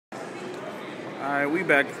Alright, we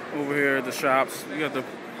back over here at the shops. We got the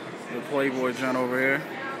Playboy junk over here. You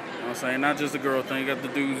know what I'm saying? Not just the girl thing, you got the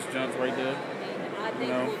dudes junk right there. You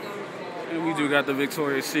know. And we do got the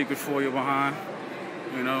Victoria's Secret for you behind.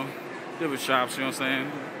 You know. Different shops, you know what I'm saying?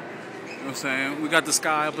 You know what I'm saying? We got the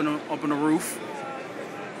sky up in the roof.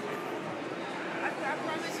 I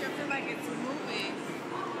promise you, I feel like it's moving.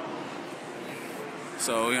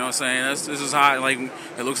 So, you know what I'm saying? This is how, like,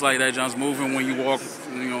 it looks like that junk's moving when you walk,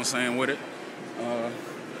 you know what I'm saying, with it.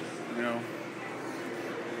 You know,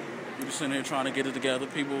 we're just sitting here trying to get it together.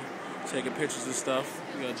 People taking pictures and stuff.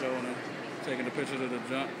 We got Joe and them taking the pictures of the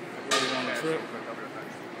junk. Ready on the trip.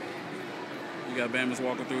 You got Bama's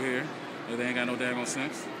walking through here. They ain't got no daggone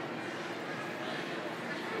sense.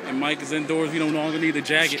 And Mike is indoors. We don't no longer need the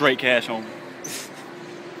jacket. Straight cash home.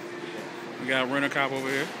 We got Renter Cop over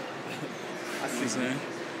here. I see what I'm saying.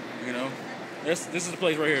 You know, this is the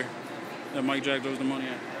place right here that Mike Jack throws the money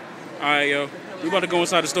at. All right, yo. We about to go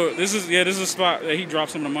inside the store. This is a spot that he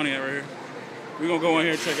dropped some of the money at right here. We gonna go in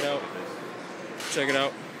here and check it out. Check it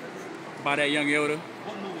out. Buy that Young Yoda.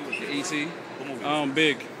 What movie was The it? E.T. What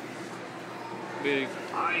movie? Big.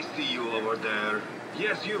 I see you over there.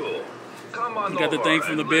 Yes, you. Come on. You got the over thing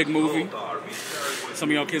from the and Big let's movie. go, Darby. Some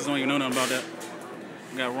of y'all kids don't even know nothing about that.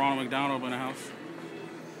 We got Ronald McDonald in the house.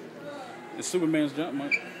 It's Superman's jump,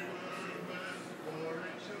 Mike.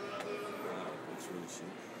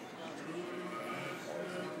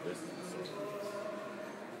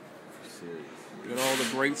 Got all the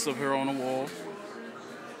greats up here on the wall.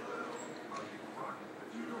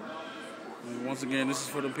 And once again, this is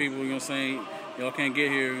for the people, you know what I'm saying? Y'all can't get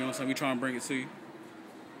here, you know what I'm saying? We trying to bring it to you.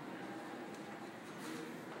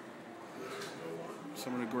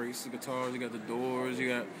 Some of the greats, the guitars, you got the Doors, you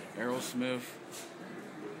got Aerosmith,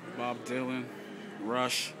 Bob Dylan,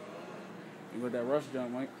 Rush. You got that Rush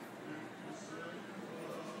jump, Mike.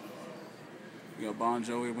 You got Bon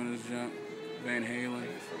Jovi up in this jump, Van Halen,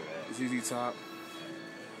 ZZ Top.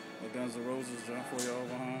 The Guns N' Roses jump for y'all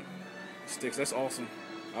behind. Sticks, that's awesome.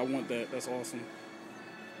 I want that. That's awesome.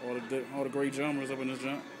 All the great jumpers up in this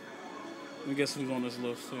jump. Let me guess who's on this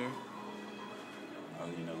list here. Oh,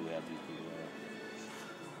 you know who have these people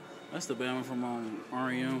are. That's the band from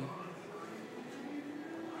R.E.M.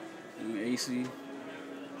 and AC.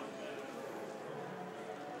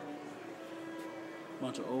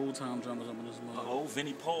 Bunch of old time jumpers up in this mug. Oh,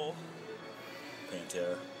 Vinnie Paul.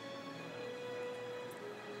 Pantera.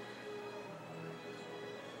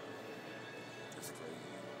 That's crazy.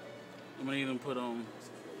 I'm gonna even put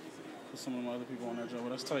some of my other people on that jump.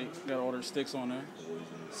 That's tight. Got all their sticks on there.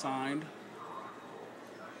 Signed.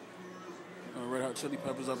 Red Hot Chili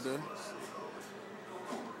Peppers up there.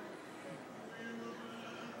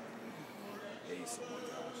 Ace, oh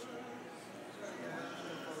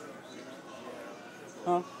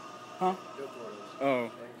my gosh. Huh?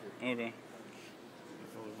 Oh, okay.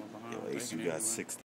 Yo, Ace, you got 6